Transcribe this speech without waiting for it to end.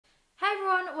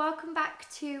welcome back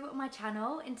to my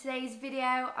channel. In today's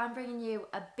video I'm bringing you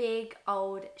a big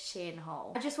old Shein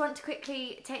haul. I just want to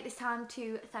quickly take this time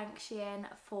to thank Shein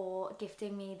for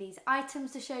gifting me these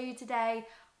items to show you today.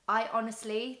 I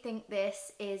honestly think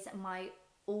this is my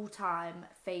all-time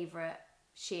favourite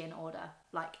Shein order,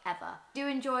 like ever. Do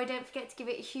enjoy, don't forget to give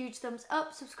it a huge thumbs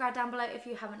up, subscribe down below if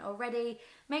you haven't already.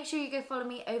 Make sure you go follow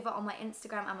me over on my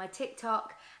Instagram and my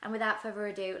TikTok, and without further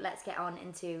ado, let's get on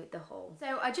into the haul.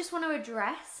 So I just want to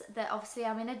address that obviously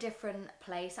I'm in a different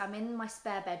place. I'm in my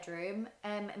spare bedroom.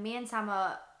 Me and Sam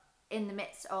are in the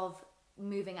midst of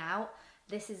moving out.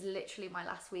 This is literally my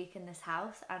last week in this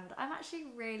house and I'm actually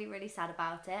really sad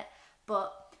about it,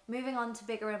 but moving on to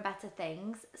bigger and better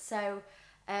things. So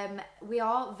we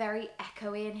are very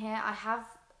echoey in here. I have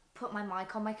put my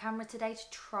mic on my camera today to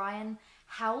try and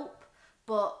help,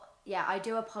 but yeah, I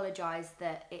do apologise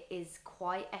that it is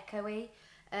quite echoey.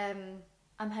 I'm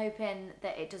hoping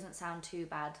that it doesn't sound too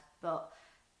bad, but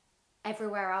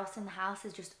everywhere else in the house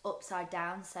is just upside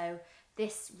down, so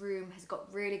this room has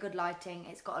got really good lighting.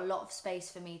 It's got a lot of space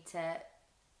for me to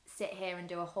sit here and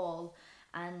do a haul,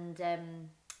 and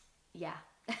yeah.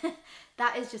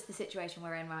 That is just the situation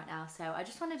we're in right now, so I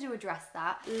just wanted to address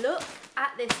that. Look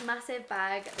at this massive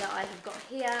bag that I have got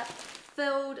here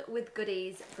filled with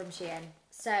goodies from Shein.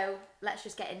 So let's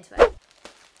just get into it.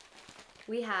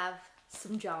 We have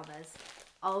some pajamas.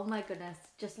 Oh my goodness,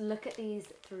 just look at these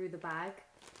through the bag.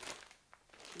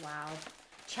 Wow.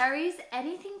 Cherries,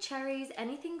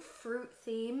 anything fruit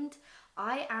themed,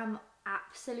 I am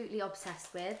absolutely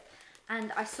obsessed with.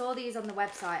 And I saw these on the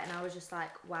website and I was just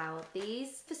like, wow,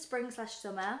 these for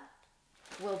spring/summer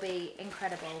will be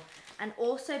incredible. And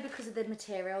also because of the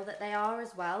material that they are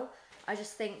as well, I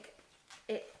just think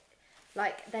they're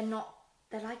like a,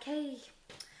 I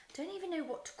don't even know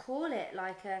what to call it,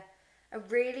 like a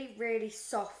really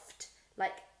soft,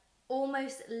 like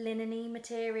almost linen-y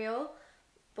material.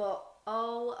 But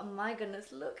oh my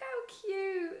goodness, look how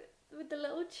cute with the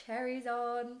little cherries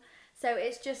on. So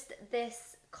it's just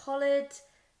this collared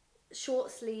short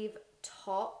sleeve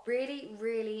top,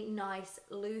 really nice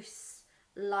loose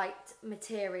light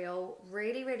material,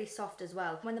 really soft as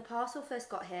well. When the parcel first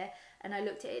got here and I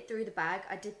looked at it through the bag,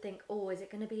 I did think, oh, is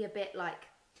it going to be a bit like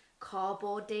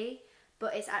cardboardy?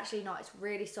 But it's actually not. It's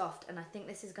really soft, and I think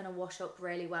this is going to wash up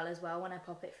really well as well when I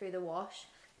pop it through the wash.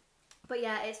 But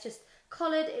yeah, it's just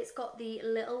collared. It's got the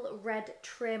little red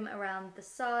trim around the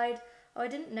side. Oh, I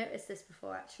didn't notice this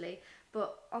before actually,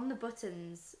 but on the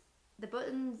buttons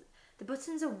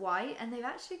are white, and they've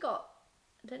actually got,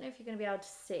 I don't know if you're going to be able to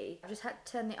see, I just had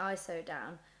to turn the ISO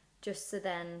down just so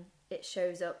then it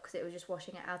shows up, because it was just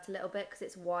washing it out a little bit because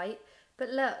it's white. But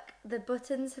look, the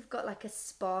buttons have got like a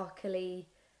sparkly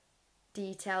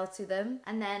detail to them.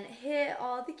 And then here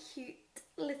are the cute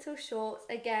little shorts,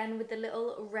 again with the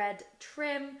little red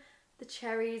trim, the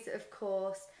cherries of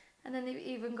course, and then they've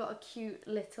even got a cute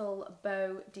little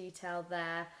bow detail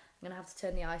there. I'm gonna have to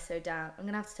turn the ISO down. I'm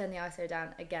gonna have to turn the ISO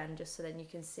down again just so then you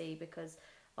can see, because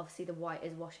obviously the white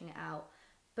is washing it out.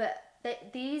 But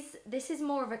this is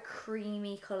more of a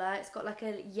creamy colour. It's got like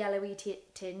a yellowy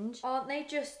tinge. Aren't they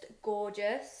just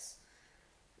gorgeous?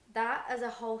 That as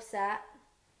a whole set,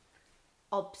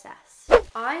 obsessed.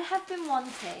 I have been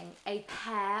wanting a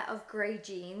pair of grey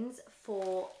jeans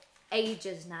for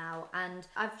ages now, and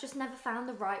I've just never found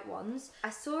the right ones. I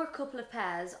saw a couple of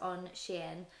pairs on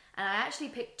Shein and I actually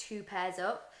picked 2 pairs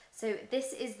up. So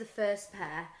this is the first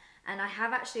pair, and I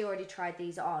have actually already tried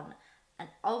these on, and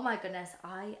oh my goodness,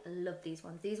 I love these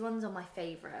ones. These ones are my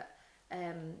favourite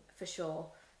for sure.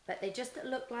 But they just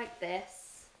look like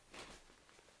this.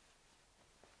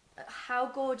 How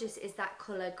gorgeous is that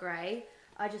colour grey?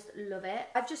 I just love it.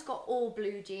 I've just got all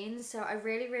blue jeans, so I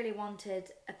really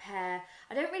wanted a pair.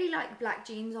 I don't really like black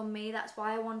jeans on me, that's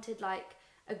why I wanted like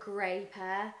a grey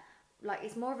pair. Like,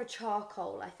 it's more of a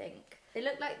charcoal, I think. They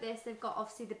look like this. They've got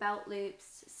obviously the belt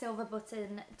loops, silver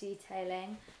button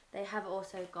detailing. They have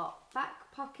also got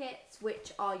back pockets,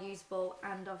 which are usable,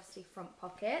 and obviously front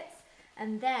pockets.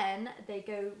 And then they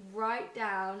go right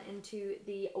down into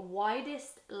the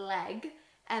widest leg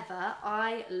ever.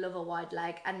 I love a wide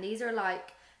leg, and these are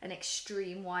like an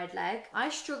extreme wide leg. I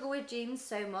struggle with jeans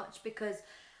so much because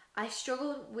I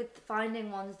struggle with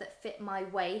finding ones that fit my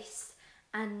waist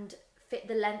and fit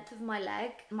the length of my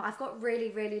leg. I've got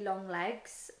really long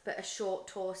legs but a short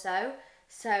torso,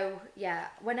 so yeah,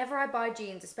 whenever I buy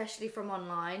jeans, especially from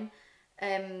online,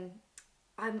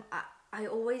 I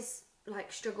always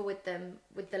like struggle with them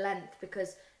with the length,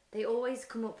 because they always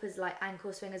come up as like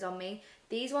ankle swingers on me.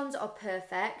 These ones are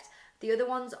perfect. The other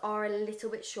ones are a little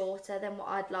bit shorter than what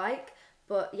I'd like,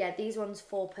 But yeah, these ones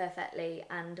fall perfectly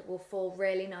and will fall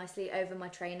really nicely over my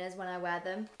trainers when I wear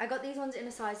them. I got these ones in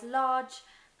a size large,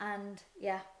 and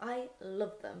yeah, I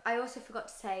love them. I also forgot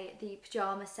to say the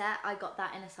pyjama set, I got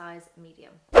that in a size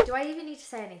medium. Do I even need to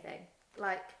say anything?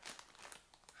 Like,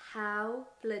 how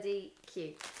bloody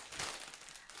cute.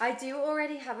 I do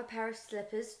already have a pair of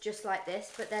slippers just like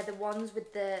this, but they're the ones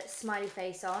with the smiley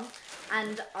face on,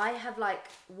 and I have like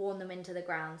worn them into the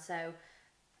ground, so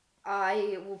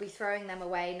I will be throwing them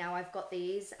away now I've got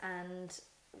these, and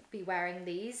be wearing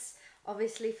these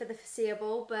obviously for the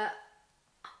foreseeable. But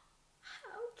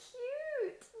how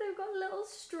cute, they've got little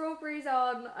strawberries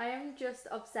on. I am just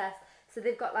obsessed. So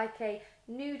they've got like a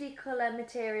nudie colour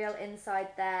material inside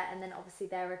there, and then obviously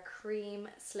they're a cream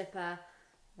slipper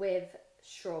with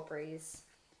strawberries.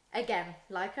 Again,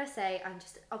 like I say, I'm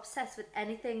just obsessed with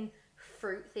anything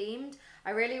fruit themed. I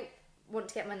really want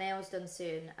to get my nails done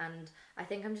soon, and I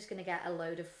think I'm just going to get a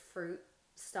load of fruit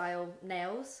style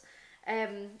nails.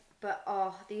 But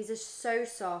oh, these are so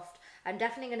soft. I'm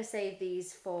definitely going to save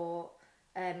these for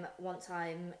once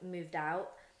I'm moved out.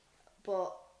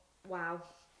 But wow,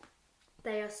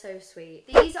 they are so sweet.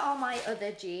 These are my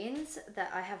other jeans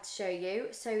that I have to show you.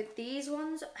 So these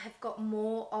ones have got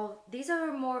more of, these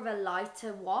are more of a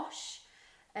lighter wash,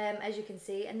 as you can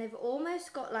see, and they've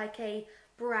almost got like a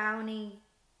brownie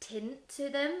tint to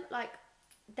them. Like,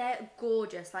 they're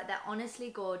gorgeous, like they're honestly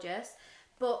gorgeous.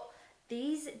 But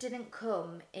these didn't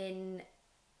come in,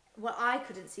 well, I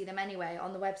couldn't see them anyway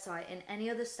on the website in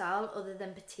any other style other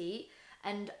than petite,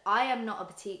 and I am not a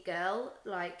petite girl.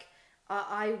 Like,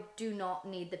 I do not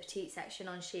need the petite section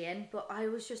on Shein, but I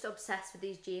was just obsessed with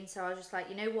these jeans, so I was just like,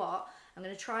 you know what, I'm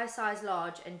going to try a size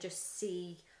large and just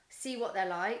see what they're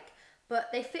like. But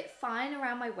they fit fine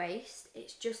around my waist,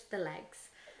 it's just the legs.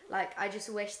 Like, I just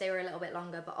wish they were a little bit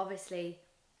longer, but obviously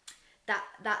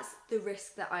that's the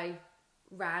risk that I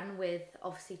ran with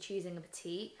obviously choosing a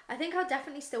petite. I think I'll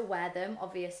definitely still wear them,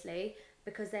 obviously,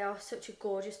 because they are such a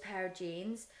gorgeous pair of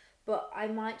jeans, but I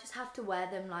might just have to wear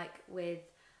them like with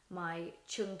my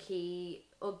chunky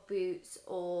Ugg boots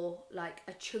or like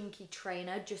a chunky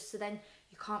trainer, just so then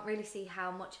you can't really see how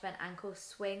much of an ankle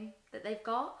swing that they've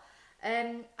got.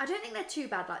 I don't think they're too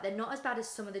bad, like they're not as bad as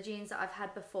some of the jeans that I've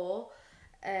had before.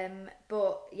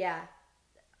 But yeah,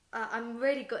 I'm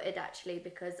really gutted actually,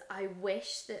 because I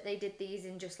wish that they did these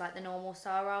in just like the normal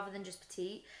style rather than just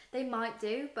petite. They might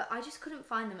do, but I just couldn't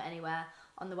find them anywhere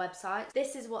on the website.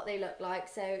 This is what they look like.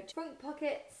 So front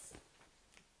pockets,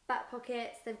 back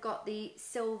pockets, they've got the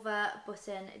silver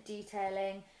button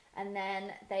detailing, and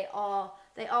then they are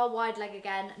wide leg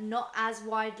again, not as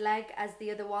wide leg as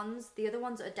the other ones. The other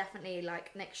ones are definitely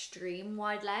like an extreme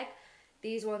wide leg.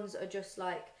 These ones are just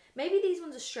like, maybe these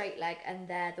ones are straight leg and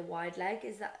they're the wide leg.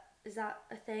 Is that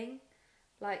a thing?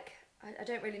 Like, I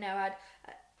don't really know.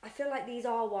 I feel like these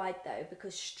are wide though,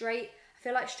 because I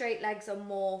feel like straight legs are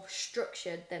more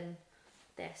structured than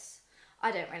this.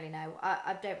 I don't really know.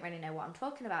 I don't really know what I'm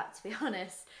talking about, to be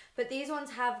honest. But these ones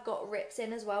have got rips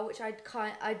in as well, which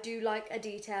I do like a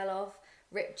detail of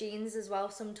ripped jeans as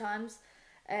well sometimes.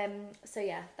 So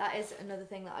yeah, that is another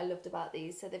thing that I loved about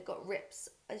these. So they've got rips,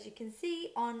 as you can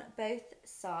see, on both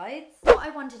sides. What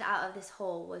I wanted out of this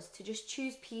haul was to just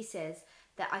choose pieces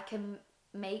that I can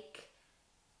make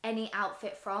any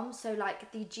outfit from. So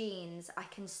like the jeans, I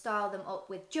can style them up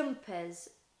with jumpers,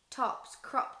 tops,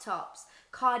 crop tops,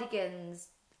 cardigans,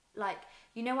 like,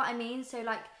 you know what I mean? So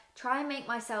like, try and make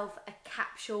myself a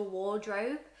capsule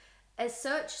wardrobe as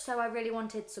such. So I really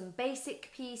wanted some basic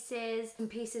pieces, some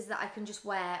pieces that I can just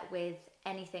wear with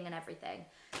anything and everything.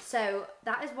 So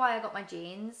that is why I got my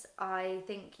jeans. I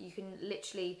think you can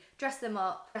literally dress them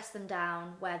up, dress them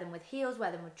down, wear them with heels,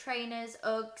 wear them with trainers,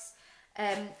 Uggs.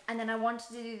 And then I wanted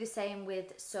to do the same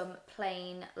with some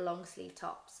plain long sleeve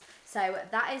tops. So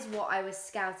that is what I was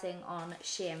scouting on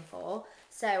Shein for.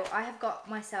 So I have got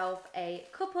myself a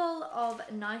couple of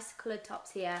nice coloured tops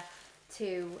here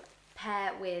to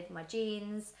pair with my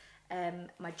jeans,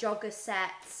 my jogger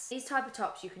sets. These type of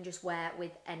tops you can just wear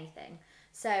with anything.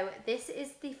 So this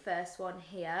is the first one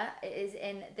here. It is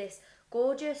in this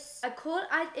gorgeous,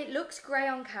 it looks grey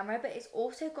on camera, but it's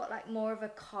also got like more of a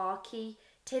khaki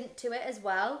tint to it as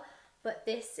well. But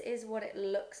this is what it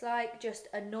looks like, just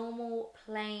a normal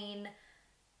plain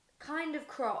kind of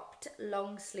cropped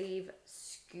long sleeve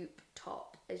scoop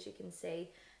top, as you can see.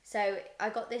 So I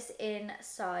got this in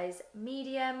size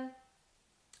medium.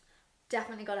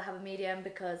 Definitely got to have a medium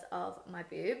because of my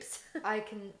boobs. I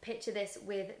can picture this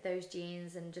with those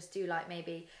jeans and just do like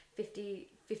maybe 50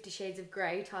 Shades of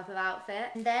Grey type of outfit.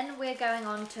 And then we're going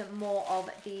on to more of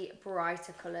the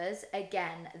brighter colours.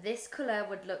 Again, this colour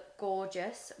would look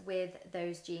gorgeous with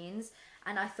those jeans.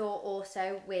 and I thought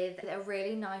also with a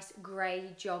really nice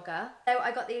grey jogger. So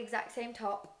I got the exact same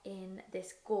top in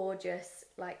this gorgeous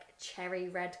like cherry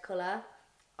red colour.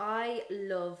 I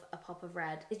love a pop of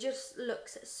red. It just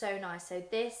looks so nice. So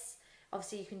this,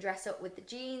 obviously you can dress up with the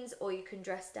jeans or you can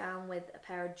dress down with a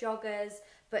pair of joggers,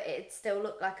 but it still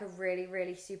looked like a really,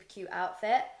 really super cute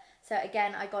outfit. So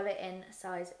again, I got it in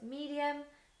size medium,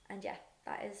 and yeah,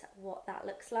 that is what that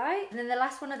looks like. And then the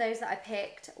last one of those that I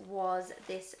picked was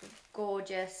this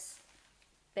gorgeous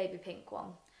baby pink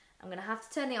one. I'm gonna have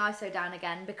to turn the ISO down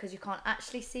again because you can't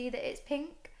actually see that it's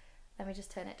pink. Let me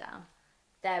just turn it down.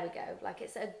 There we go, like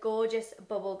it's a gorgeous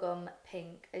bubblegum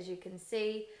pink, as you can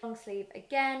see. Long sleeve,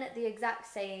 again, the exact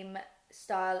same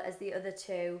style as the other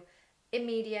two, in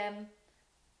medium.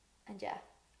 And yeah,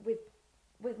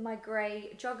 with my grey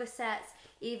jogger sets,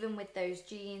 even with those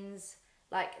jeans,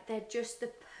 like they're just the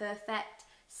perfect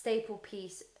staple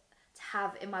piece to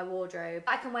have in my wardrobe.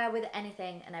 I can wear with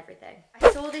anything and everything. I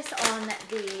saw this on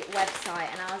the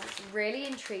website and I was really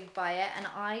intrigued by it, and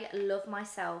I love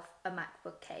myself a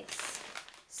MacBook case.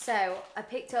 So I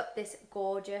picked up this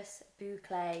gorgeous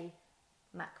boucle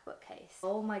MacBook case.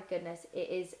 Oh my goodness, it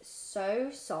is so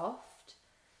soft,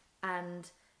 and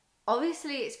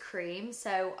obviously it's cream,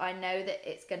 so I know that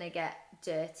it's gonna get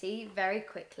dirty very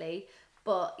quickly,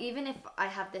 but even if I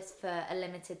have this for a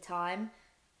limited time,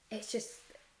 it's just,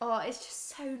 oh, it's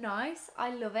just so nice.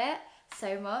 I love it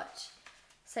so much.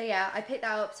 So yeah, I picked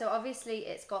that up. So obviously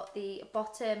it's got the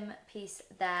bottom piece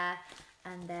there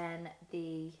and then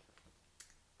the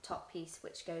top piece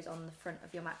which goes on the front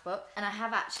of your MacBook. And I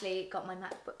have actually got my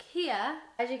MacBook here.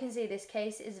 As you can see, this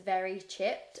case is very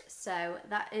chipped, so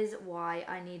that is why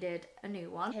I needed a new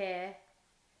one. Here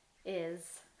is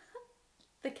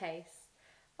the case.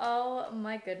 Oh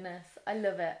my goodness, I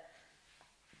love it.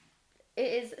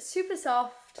 It is super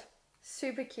soft,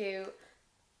 super cute,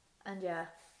 and yeah,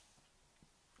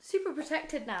 super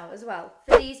protected now as well.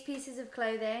 For these pieces of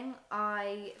clothing,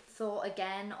 I thought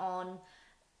again on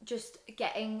just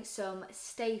getting some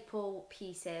staple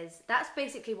pieces. That's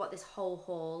basically what this whole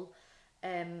haul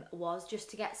was, just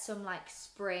to get some like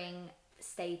spring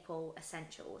staple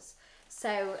essentials.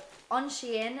 So on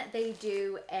Shein, they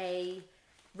do a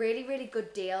really, really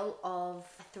good deal of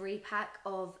a 3-pack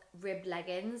of ribbed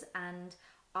leggings, and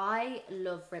I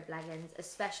love ribbed leggings,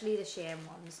 especially the Shein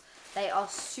ones. They are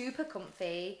super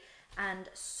comfy and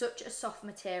such a soft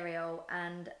material,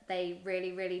 and they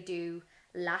really, really do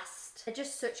last. They're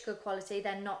just such good quality.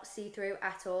 They're not see-through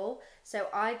at all. So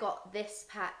I got this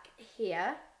pack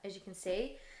here, as you can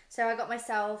see. So I got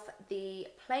myself the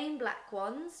plain black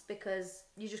ones because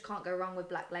you just can't go wrong with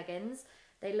black leggings.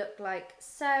 They look like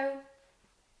so.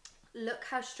 Look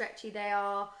how stretchy they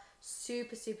are.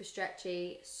 Super, super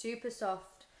stretchy, super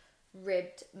soft,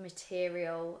 ribbed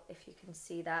material, if you can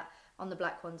see that. On the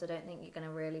black ones, I don't think you're going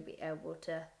to really be able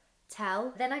to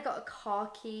tell. Then I got a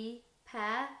khaki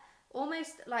pair.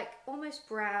 Almost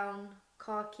brown,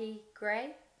 khaki,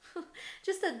 grey.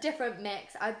 Just a different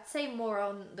mix. I'd say more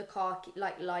on the khaki,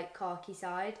 like light khaki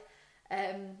side.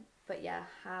 But yeah,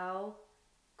 how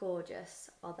gorgeous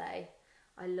are they?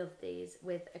 I love these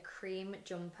with a cream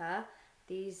jumper.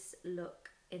 These look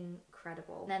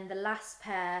incredible. And then the last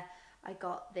pair, I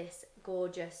got this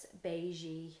gorgeous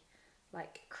beigey,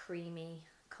 like creamy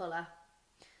colour.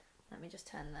 Let me just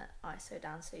turn the ISO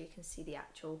down so you can see the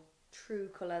actual true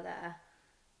colour there,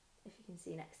 if you can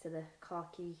see next to the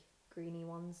khaki greeny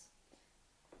ones.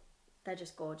 They're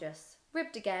just gorgeous.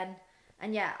 Ribbed again,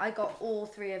 and yeah, I got all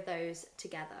 3 of those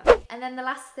together. And then the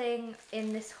last thing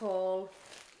in this haul,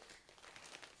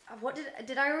 what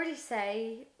did I already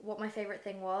say what my favourite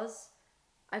thing was?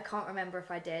 I can't remember if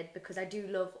I did, because I do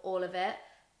love all of it,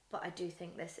 but I do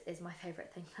think this is my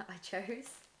favourite thing that I chose.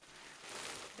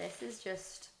 This is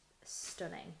just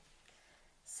stunning.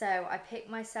 So I picked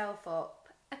myself up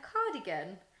a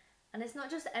cardigan, and it's not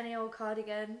just any old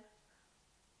cardigan,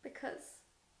 because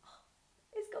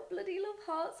it's got bloody love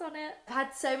hearts on it. I've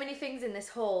had so many things in this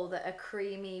haul that are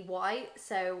creamy white,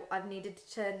 so I've needed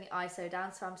to turn the ISO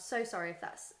down, so I'm so sorry if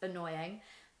that's annoying.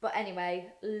 But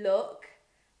anyway, look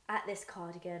at this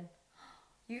cardigan.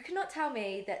 You cannot tell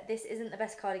me that this isn't the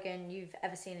best cardigan you've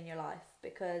ever seen in your life,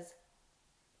 because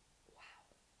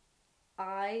wow,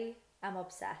 I am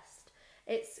obsessed.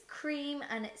 It's cream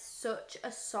and it's such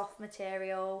a soft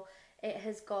material. It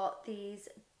has got these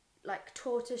like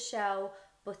tortoiseshell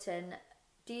button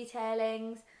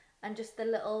detailings and just the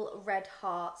little red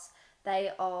hearts.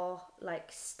 They are like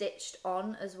stitched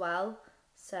on as well,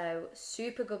 so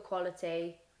super good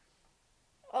quality.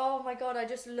 Oh my god, I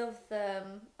just love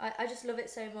them. I just love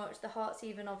it so much. The hearts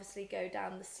even obviously go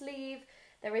down the sleeve.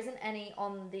 There isn't any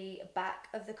on the back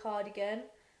of the cardigan,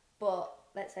 but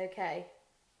that's okay.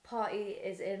 Party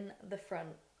is in the front.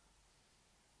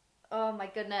 Oh my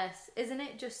goodness, isn't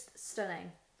it just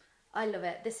stunning? I love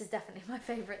it. This is definitely my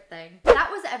favourite thing.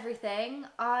 That was everything.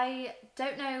 I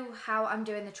don't know how I'm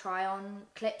doing the try on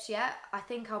clips yet. I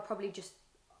think I probably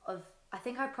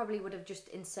would have just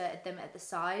inserted them at the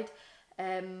side.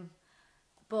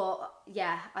 But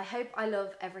yeah, I hope I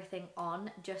love everything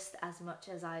on just as much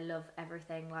as I love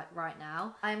everything like right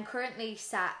now. I'm currently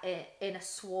sat in a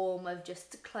swarm of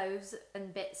just clothes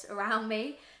and bits around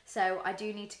me. So I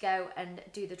do need to go and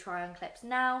do the try on clips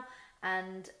now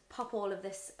and pop all of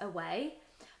this away.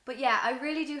 But yeah, I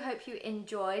really do hope you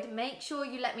enjoyed. Make sure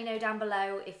you let me know down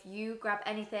below if you grab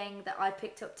anything that I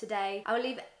picked up today. I will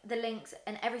leave the links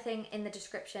and everything in the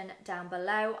description down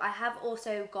below. I have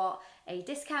also got a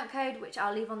discount code which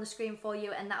I'll leave on the screen for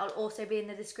you, and that will also be in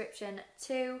the description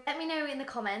too. Let me know in the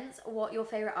comments what your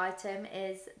favourite item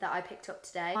is that I picked up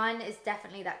today. Mine is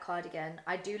definitely that cardigan.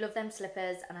 I do love them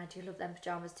slippers and I do love them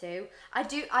pyjamas too.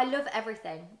 I love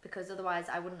everything because otherwise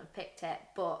I wouldn't have picked it,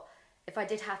 but if I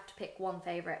did have to pick one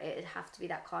favourite, it'd have to be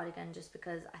that cardigan just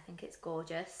because I think it's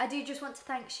gorgeous. I do just want to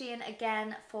thank Shein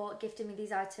again for gifting me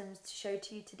these items to show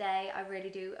to you today. I really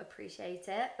do appreciate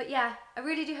it. But yeah, I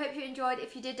really do hope you enjoyed.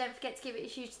 If you did, don't forget to give it a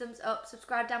huge thumbs up.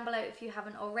 Subscribe down below if you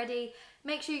haven't already.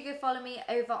 Make sure you go follow me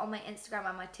over on my Instagram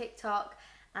and my TikTok.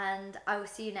 And I will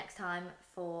see you next time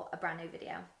for a brand new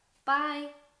video. Bye!